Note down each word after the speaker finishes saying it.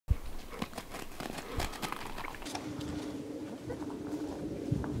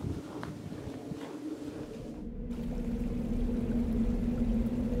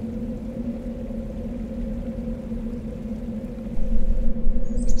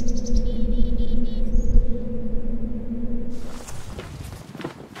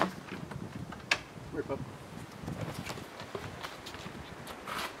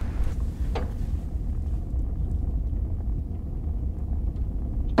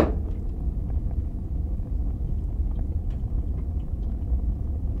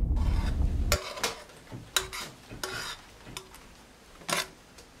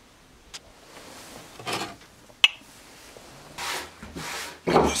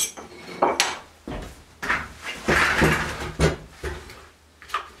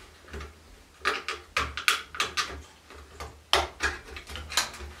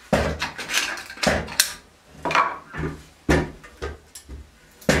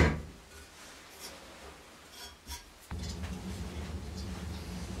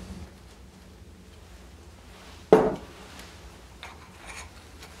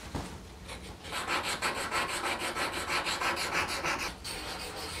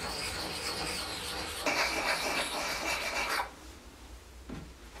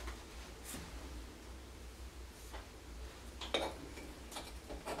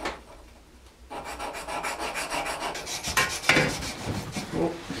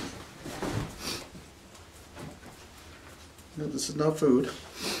This is not food.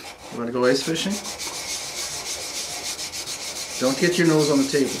 You want to go ice fishing? Don't get your nose on the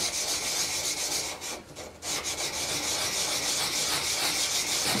table.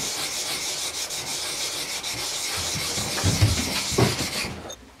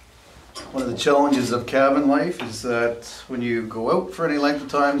 One of the challenges of cabin life is that when you go out for any length of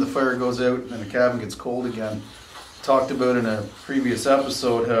time, the fire goes out and the cabin gets cold again. Talked about in a previous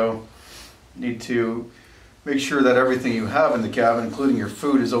episode how you need to make sure that everything you have in the cabin, including your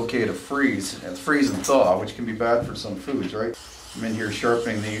food, is okay to freeze and thaw, which can be bad for some foods, right? I'm in here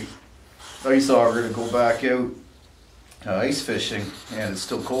sharpening the ice auger to go back out ice fishing, and it's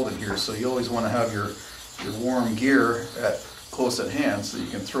still cold in here, so you always want to have your warm gear close at hand so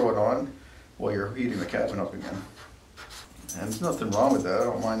you can throw it on while you're heating the cabin up again. And there's nothing wrong with that. I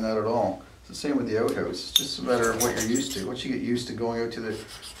don't mind that at all. It's the same with the outhouse. It's just a matter of what you're used to. Once you get used to going out to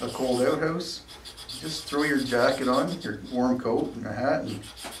a cold outhouse, just throw your jacket on, your warm coat and a hat, and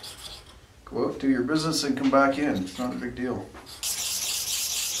go out, do your business, and come back in. It's not a big deal.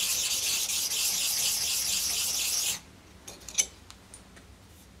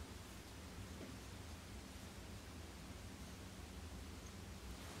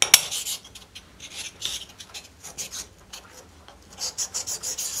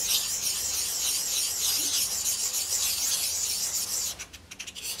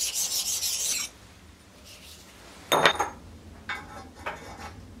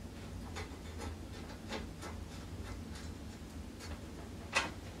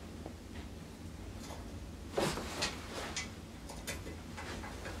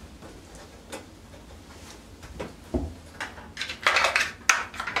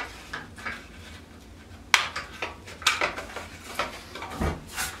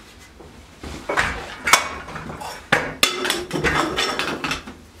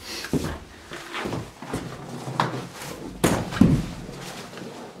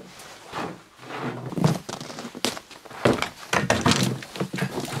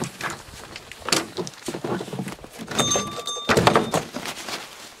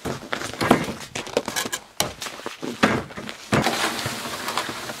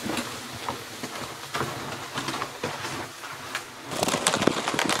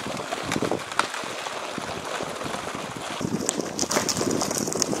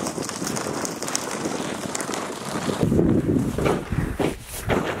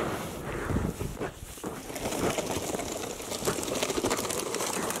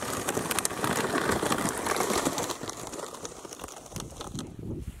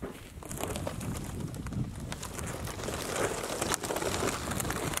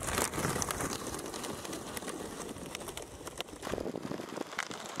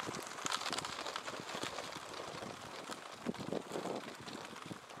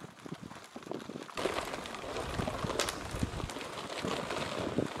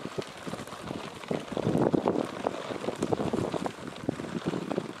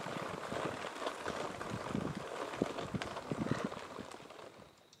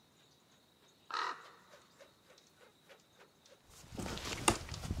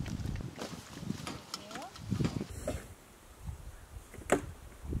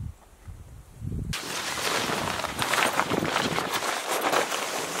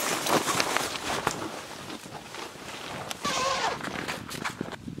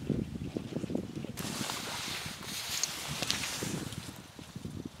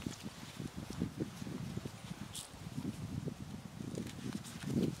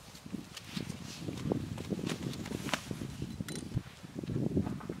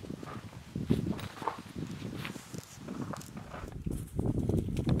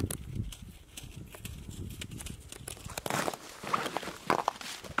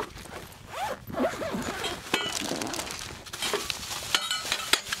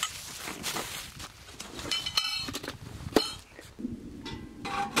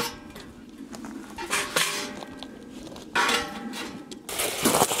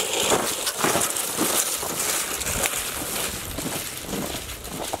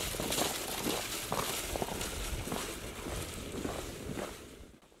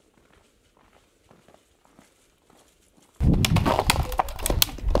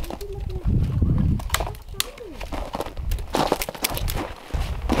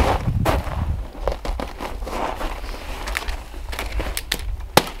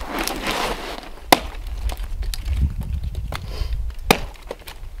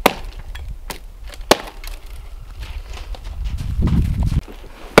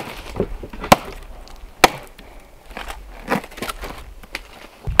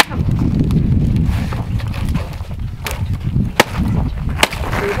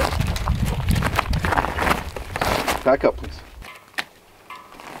 Back up, please.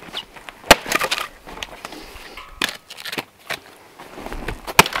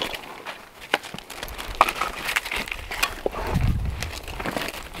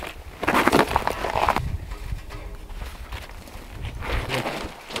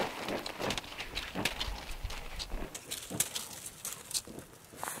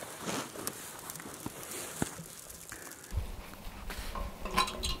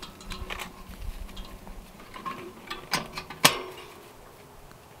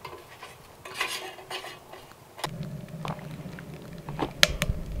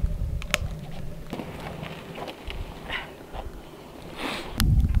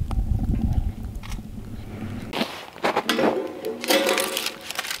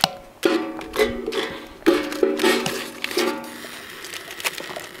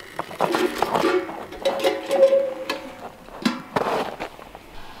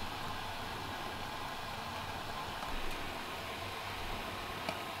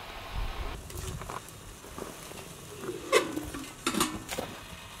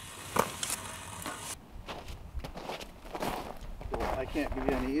 I can't give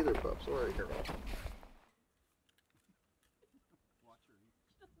you any either, pup. Sorry, here. Watch her eat.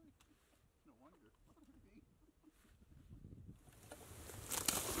 No wonder.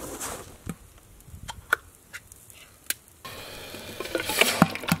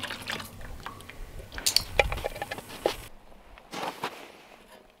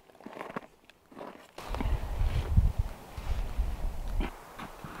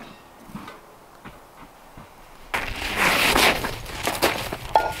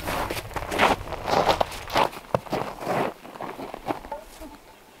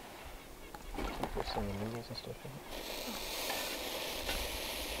 Some of the noodles and stuff in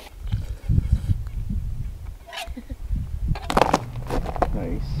it.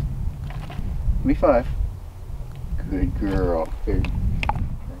 Nice. Give me 5. Good girl. Good.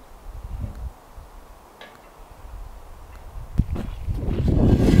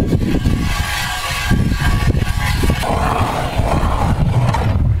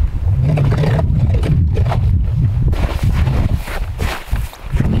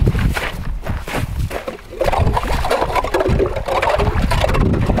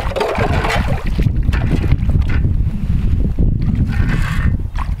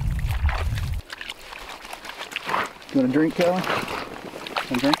 You want a drink, Cali? Want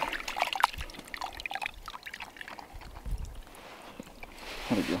a drink?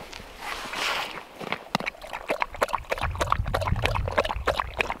 How did you go?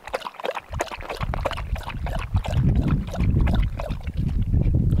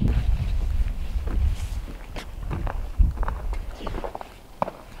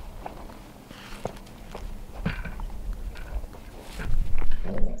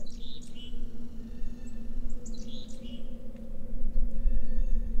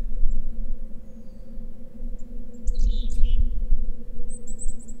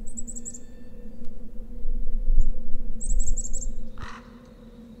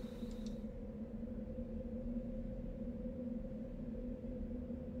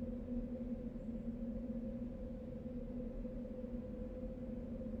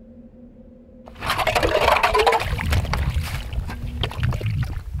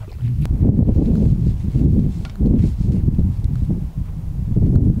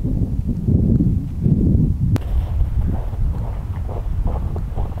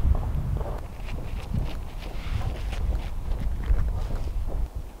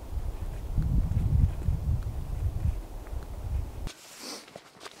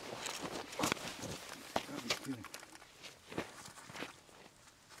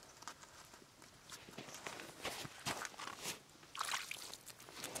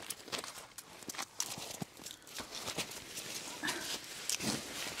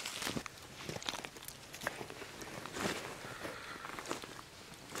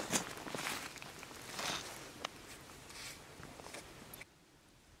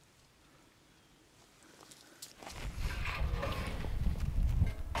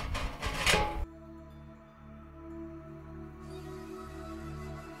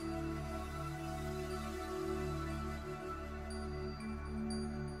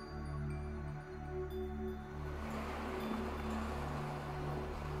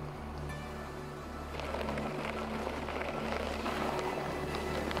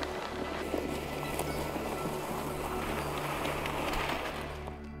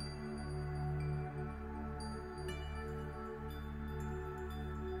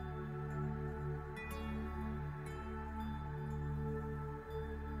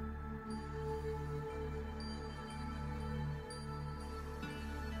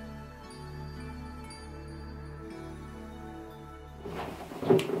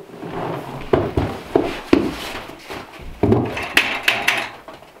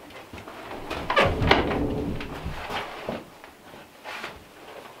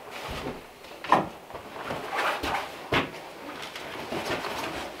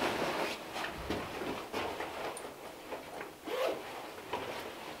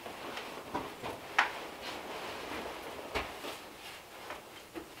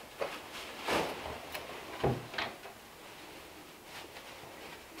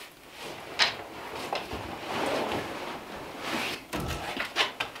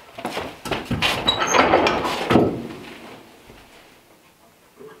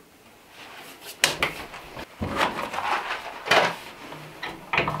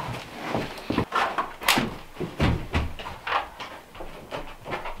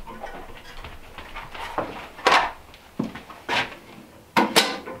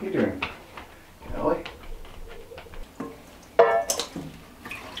 What are you doing, Cali?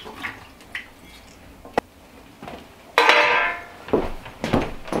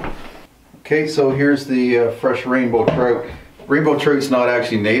 Okay, so here's the fresh rainbow trout. Rainbow trout's not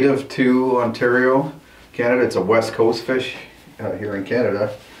actually native to Ontario, Canada. It's a West Coast fish here in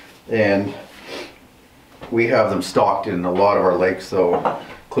Canada, and we have them stocked in a lot of our lakes, so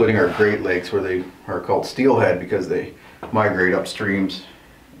including our Great Lakes, where they are called steelhead because they migrate upstreams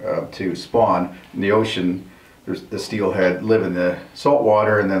to spawn. In the ocean, there's the steelhead live in the salt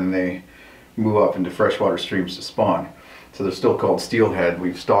water, and then they move up into freshwater streams to spawn. So they're still called steelhead.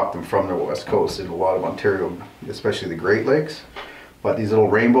 We've stocked them from the West Coast in a lot of Ontario, especially the Great Lakes. But these little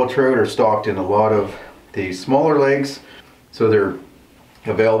rainbow trout are stocked in a lot of the smaller lakes, so they're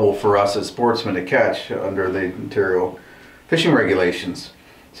available for us as sportsmen to catch under the Ontario fishing regulations.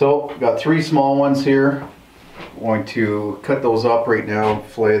 So got 3 small ones here. I'm going to cut those up right now,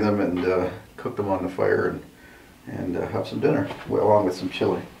 fillet them, and cook them on the fire, and have some dinner along with some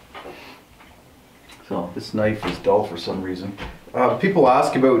chili. So this knife is dull for some reason. People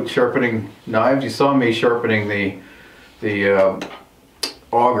ask about sharpening knives. You saw me sharpening the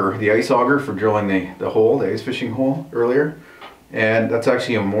auger, the ice auger for drilling the hole, the ice fishing hole earlier. And that's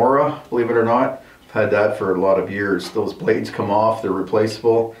actually a Mora, believe it or not. I've had that for a lot of years. Those blades come off, they're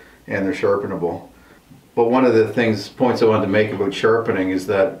replaceable, and they're sharpenable. But one of the points I wanted to make about sharpening is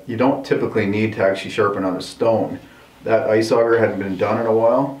that you don't typically need to actually sharpen on a stone. That ice auger hadn't been done in a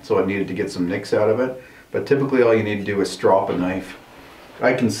while, so I needed to get some nicks out of it. But typically all you need to do is strop a knife.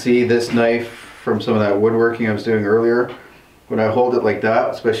 I can see this knife from some of that woodworking I was doing earlier. When I hold it like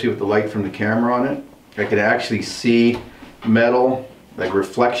that, especially with the light from the camera on it, I can actually see metal, like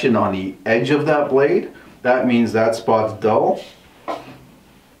reflection on the edge of that blade. That means that spot's dull.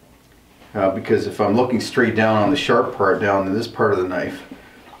 Because if I'm looking straight down on the sharp part, down in this part of the knife,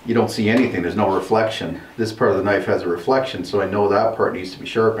 you don't see anything, there's no reflection. This part of the knife has a reflection, so I know that part needs to be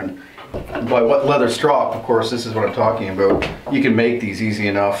sharpened. By what leather strop, of course, this is what I'm talking about. You can make these easy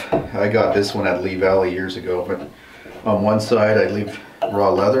enough. I got this one at Lee Valley years ago, but on one side I leave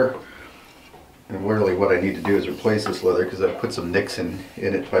raw leather, and really what I need to do is replace this leather because I put some nicks in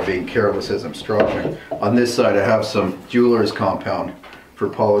it by being careless as I'm stropping. On this side I have some jeweler's compound for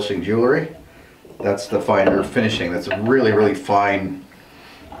polishing jewelry. That's the finer finishing. That's a really, really fine,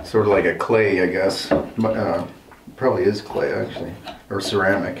 sort of like a clay, I guess. Probably is clay actually, or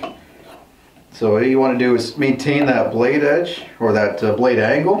ceramic. So what you want to do is maintain that blade edge, or that blade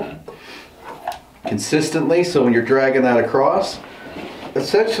angle, consistently, so when you're dragging that across,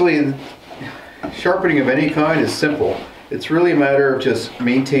 essentially sharpening of any kind is simple. It's really a matter of just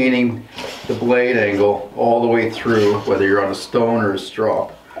maintaining the blade angle all the way through, whether you're on a stone or a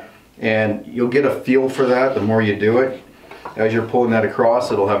strop. And you'll get a feel for that the more you do it. As you're pulling that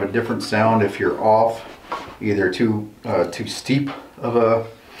across, it'll have a different sound if you're off, either too steep of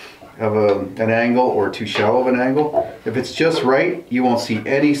an angle or too shallow of an angle. If it's just right, you won't see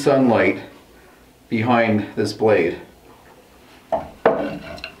any sunlight behind this blade.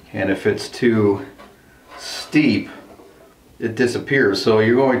 And if it's too steep, it disappears. So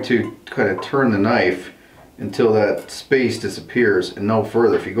you're going to kind of turn the knife until that space disappears and no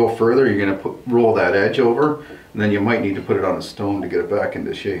further. If you go further, you're going to roll that edge over, and then you might need to put it on a stone to get it back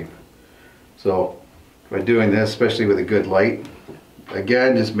into shape. So by doing this, especially with a good light,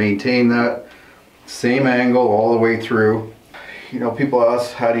 again, just maintain that same angle all the way through. You know, people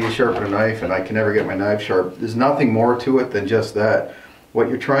ask, how do you sharpen a knife? And I can never get my knife sharp. There's nothing more to it than just that. What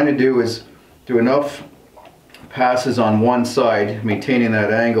you're trying to do is do enough passes on one side, maintaining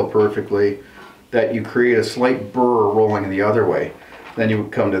that angle perfectly, that you create a slight burr rolling the other way. Then you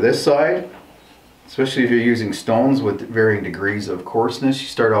would come to this side, especially if you're using stones with varying degrees of coarseness. You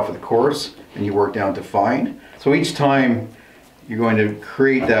start off with coarse and you work down to fine. So each time you're going to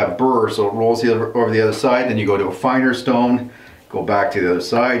create that burr so it rolls over the other side. Then you go to a finer stone, go back to the other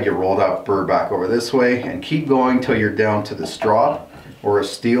side, you roll that burr back over this way, and keep going till you're down to the strop or a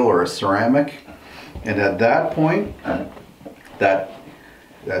steel or a ceramic. And at that point,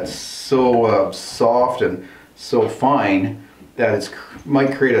 that's so soft and so fine that it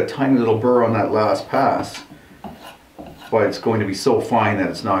might create a tiny little burr on that last pass, but it's going to be so fine that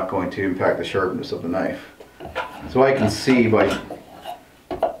it's not going to impact the sharpness of the knife. So I can see by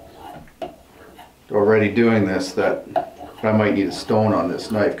already doing this that I might need a stone on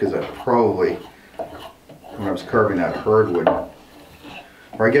this knife, because I probably, when I was carving that hardwood,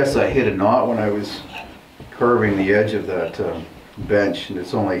 or I guess I hit a knot when I was carving the edge of that bench, and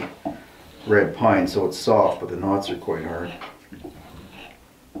it's only red pine, so it's soft, but the knots are quite hard.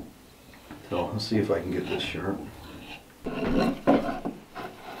 So let's see if I can get this sharp.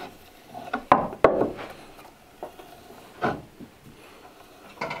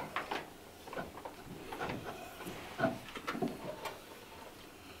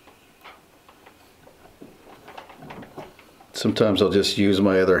 Sometimes I'll just use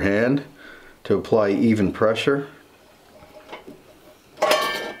my other hand to apply even pressure.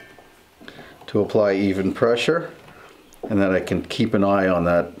 And then I can keep an eye on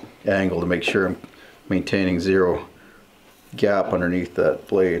that angle to make sure I'm maintaining zero gap underneath that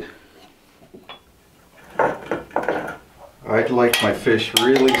blade. I'd like my fish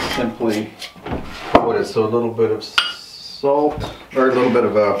really simply coated, so a little bit of salt, or a little bit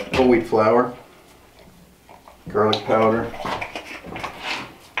of whole wheat flour, garlic powder,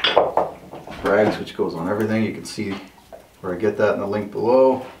 rags, which goes on everything. You can see where I get that in the link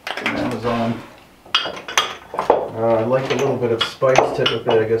below from Amazon. I like a little bit of spice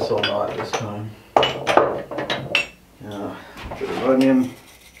typically. I guess I'll not this time. Yeah, a bit of onion.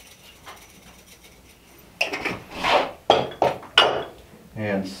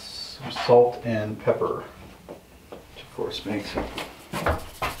 And some salt and pepper, which of course makes it.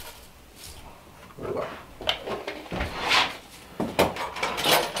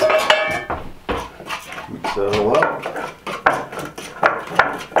 Mix that all up.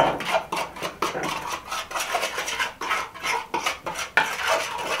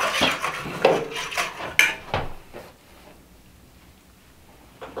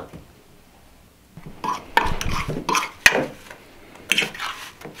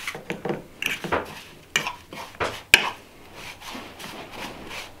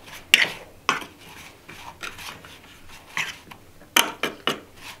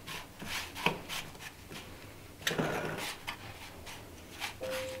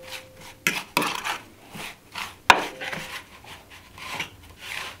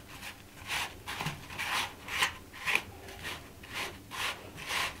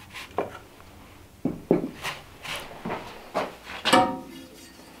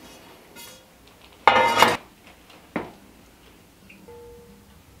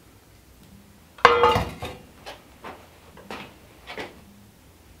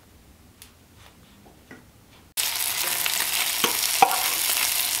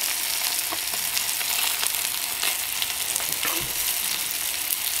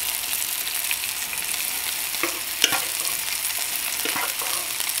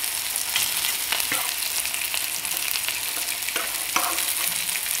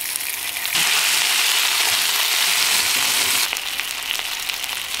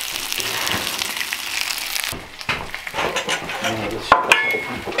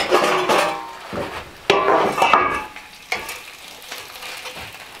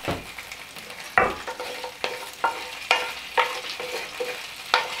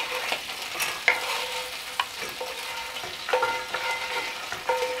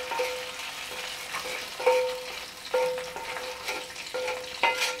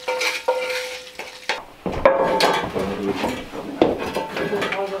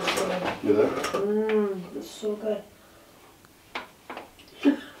 It's so good.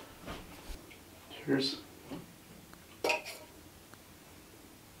 Cheers.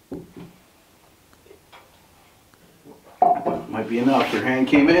 Might be enough. Your hand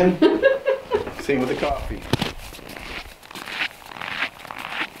came in. Same with the coffee.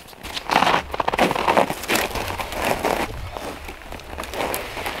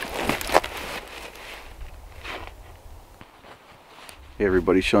 Hey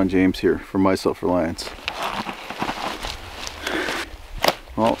everybody, Sean James here from myself, Reliance.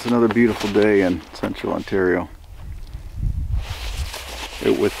 Well, it's another beautiful day in central Ontario.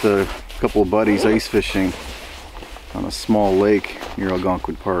 Out with a couple of buddies ice fishing on a small lake near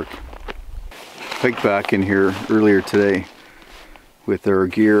Algonquin Park. Hiked back in here earlier today with our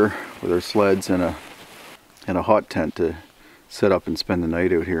gear, with our sleds and a hot tent to set up and spend the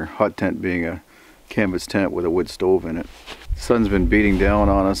night out here. Hot tent being a canvas tent with a wood stove in it. The sun's been beating down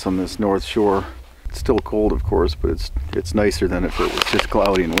on us on this north shore. It's still cold, of course, but it's nicer than if it was just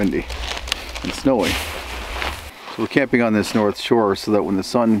cloudy and windy and snowy. So we're camping on this north shore so that when the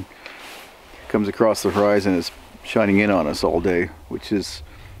sun comes across the horizon, it's shining in on us all day, which is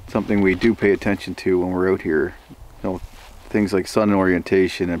something we do pay attention to when we're out here. You know, things like sun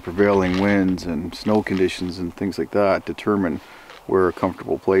orientation and prevailing winds and snow conditions and things like that determine where a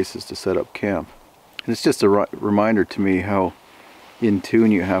comfortable place is to set up camp. And it's just a reminder to me how in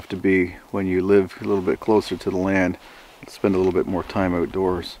tune you have to be when you live a little bit closer to the land, spend a little bit more time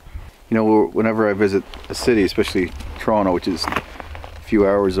outdoors. You know, whenever I visit a city, especially Toronto, which is a few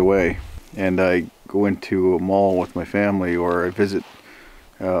hours away, and I go into a mall with my family, or I visit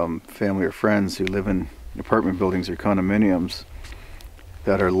family or friends who live in apartment buildings or condominiums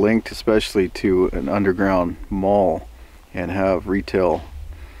that are linked especially to an underground mall and have retail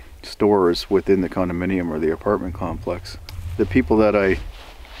stores within the condominium or the apartment complex. The people that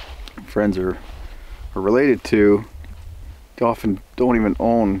friends are related to often don't even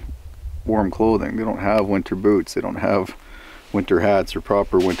own warm clothing. They don't have winter boots, they don't have winter hats or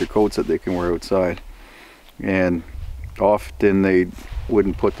proper winter coats that they can wear outside, and often they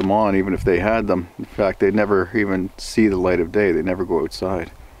wouldn't put them on even if they had them. In fact, they'd never even see the light of day. They never go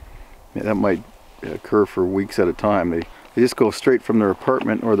outside. That might occur for weeks at a time. They just go straight from their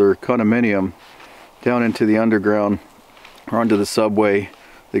apartment or their condominium down into the underground or onto the subway.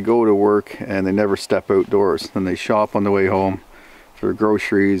 They go to work and they never step outdoors. Then they shop on the way home for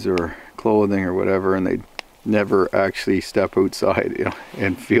groceries or clothing or whatever, and they never actually step outside, you know,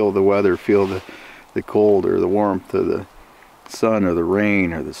 and feel the weather, feel the cold or the warmth or the sun or the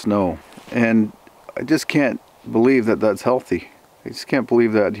rain or the snow. And I just can't believe that that's healthy. I just can't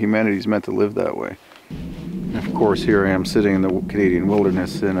believe that humanity's meant to live that way. And of course, here I am sitting in the Canadian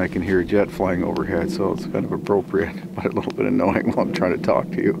wilderness and I can hear a jet flying overhead, so it's kind of appropriate, but a little bit annoying while I'm trying to talk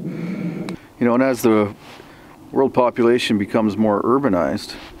to you. You know, and as the world population becomes more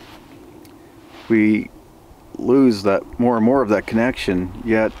urbanized, we lose that more and more of that connection,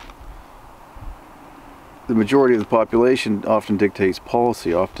 yet the majority of the population often dictates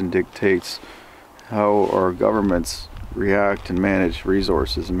policy, often dictates how our governments react and manage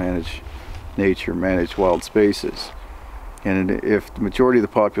resources and manage nature, manage wild spaces. And if the majority of the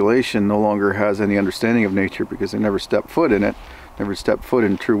population no longer has any understanding of nature because they never step foot in it, never step foot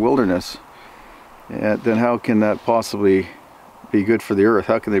in true wilderness, then how can that possibly be good for the earth?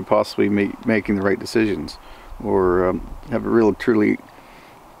 How can they possibly be making the right decisions or have a real truly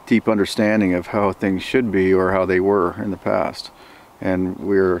deep understanding of how things should be or how they were in the past? And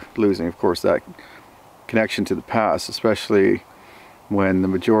we're losing, of course, that connection to the past, especially when the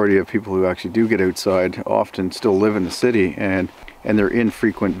majority of people who actually do get outside often still live in the city and they're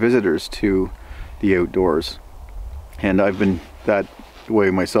infrequent visitors to the outdoors. And I've been that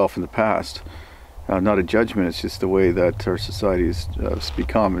way myself in the past. Not a judgment, it's just the way that our society has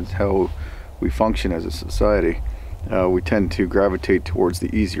become and how we function as a society. We tend to gravitate towards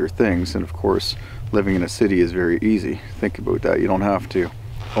the easier things, and of course living in a city is very easy. Think about that. You don't have to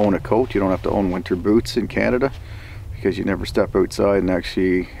own a coat, you don't have to own winter boots in Canada because you never step outside and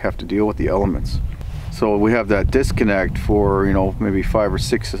actually have to deal with the elements. So we have that disconnect for, you know, maybe 5 or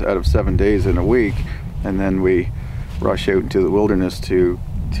 6 out of 7 days in a week, and then we rush out into the wilderness to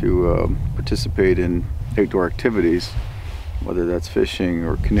participate in outdoor activities, whether that's fishing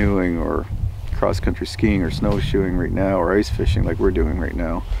or canoeing or cross-country skiing or snowshoeing right now, or ice fishing like we're doing right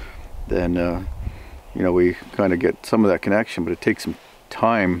now. Then you know, we kind of get some of that connection, but it takes some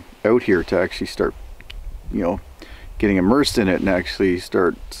time out here to actually start, you know, getting immersed in it and actually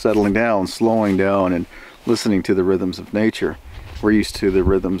start settling down, slowing down, and listening to the rhythms of nature. We're used to the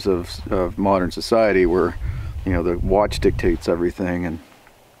rhythms of modern society where, you know, the watch dictates everything, and,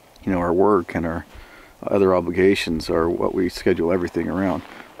 you know, our work and our other obligations are what we schedule everything around.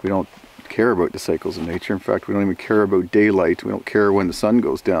 We don't care about the cycles of nature. In fact, we don't even care about daylight. We don't care when the sun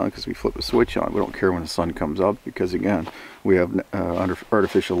goes down because we flip a switch on. We don't care when the sun comes up because, again, we have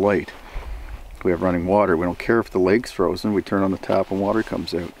artificial light. We have running water. We don't care if the lake's frozen. We turn on the tap and water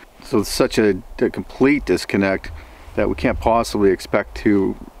comes out. So it's such a complete disconnect that we can't possibly expect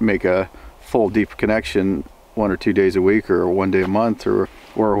to make a full deep connection 1 or 2 days a week or 1 day a month or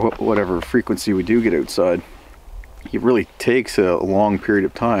whatever frequency we do get outside. It really takes a long period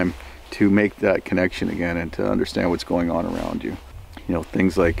of time to make that connection again and to understand what's going on around you. You know,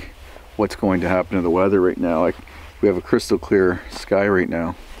 things like what's going to happen to the weather right now. Like, we have a crystal clear sky right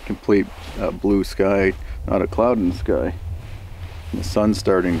now, complete blue sky, not a cloud in the sky. And the sun's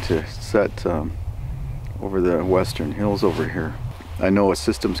starting to set over the western hills over here. I know a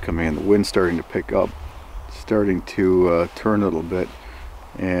system's coming in. The wind's starting to pick up, starting to turn a little bit,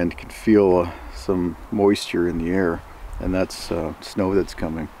 and you can feel some moisture in the air, and that's snow that's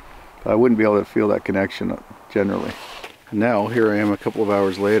coming. But I wouldn't be able to feel that connection generally. Now here I am a couple of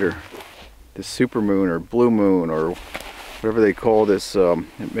hours later. This super moon or blue moon or whatever they call this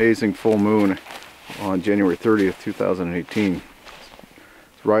amazing full moon on January 30th, 2018.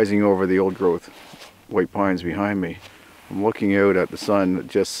 It's rising over the old growth white pines behind me. I'm looking out at the sun that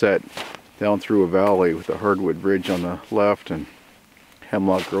just set down through a valley with a hardwood ridge on the left and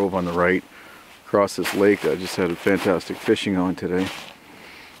Hemlock Grove on the right, across this lake that I just had a fantastic fishing on today.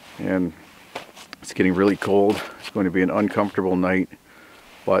 And it's getting really cold. It's going to be an uncomfortable night,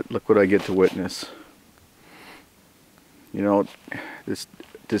 but look what I get to witness. You know, this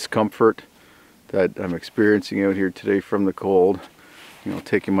discomfort that I'm experiencing out here today from the cold, you know,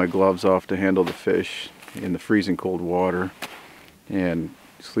 taking my gloves off to handle the fish in the freezing cold water and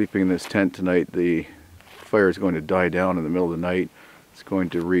sleeping in this tent tonight. The fire is going to die down in the middle of the night. It's going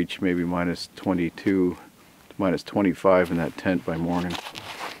to reach maybe minus 22 to minus 25 in that tent by morning.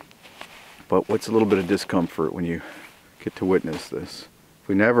 But what's a little bit of discomfort when you get to witness this? If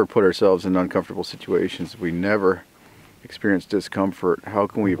we never put ourselves in uncomfortable situations, if we never experience discomfort, how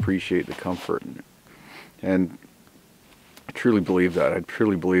can we appreciate the comfort? And I truly believe that. I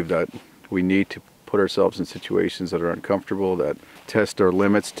truly believe that we need to put ourselves in situations that are uncomfortable, that test our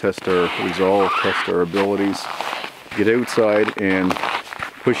limits, test our resolve, test our abilities. Get outside and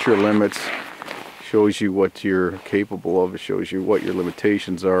push your limits. Shows you what you're capable of. It shows you what your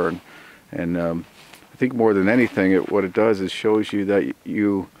limitations are. And I think more than anything, what it does is shows you that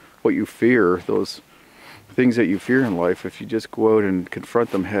what you fear, those things that you fear in life, if you just go out and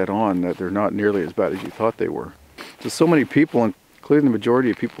confront them head on, that they're not nearly as bad as you thought they were. So many people, including the majority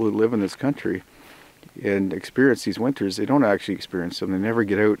of people who live in this country and experience these winters, they don't actually experience them. They never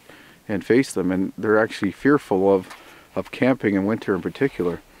get out and face them, and they're actually fearful of camping in winter in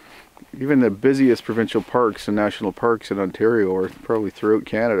particular. Even the busiest provincial parks and national parks in Ontario, or probably throughout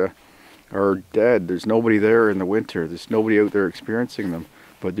Canada, are dead. There's nobody there in the winter. There's nobody out there experiencing them,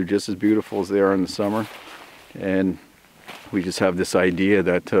 but they're just as beautiful as they are in the summer. And we just have this idea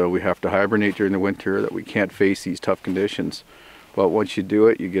that we have to hibernate during the winter, that we can't face these tough conditions. But once you do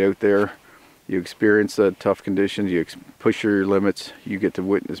it, you get out there, you experience the tough conditions, you push your limits, you get to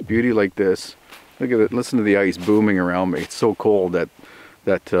witness beauty like this. Look at it, listen to the ice booming around me. It's so cold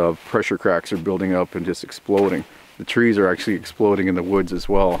that pressure cracks are building up and just exploding. The trees are actually exploding in the woods as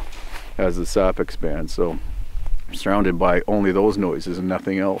well as the sap expands. So I'm surrounded by only those noises and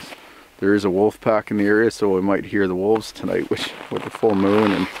nothing else. There is a wolf pack in the area, so we might hear the wolves tonight, which with the full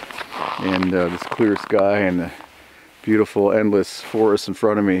moon and this clear sky and the beautiful endless forest in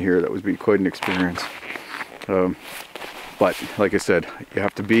front of me here. That would be quite an experience. But like I said, you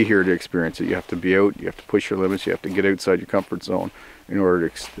have to be here to experience it. You have to be out, you have to push your limits, you have to get outside your comfort zone in order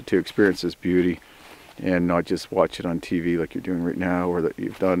to experience this beauty, and not just watch it on TV like you're doing right now, or that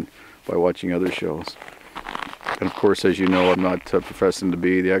you've done by watching other shows. And of course, as you know, I'm not professing to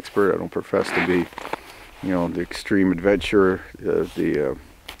be the expert. I don't profess to be, you know, the extreme adventurer. I'm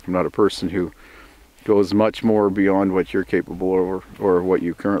not a person who goes much more beyond what you're capable of or what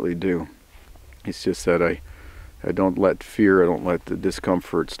you currently do. It's just that I don't let fear, I don't let the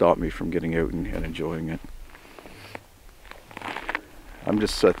discomfort stop me from getting out and enjoying it. I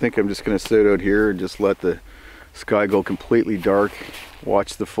think I'm just going to sit out here and just let the sky go completely dark,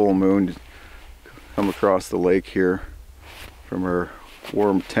 watch the full moon come across the lake here from our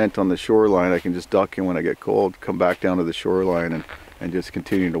warm tent on the shoreline. I can just duck in when I get cold, come back down to the shoreline and just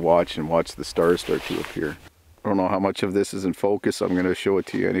continue to watch the stars start to appear. I don't know how much of this is in focus. I'm going to show it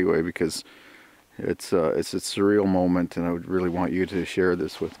to you anyway because it's a surreal moment, and I would really want you to share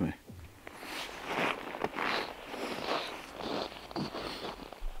this with me.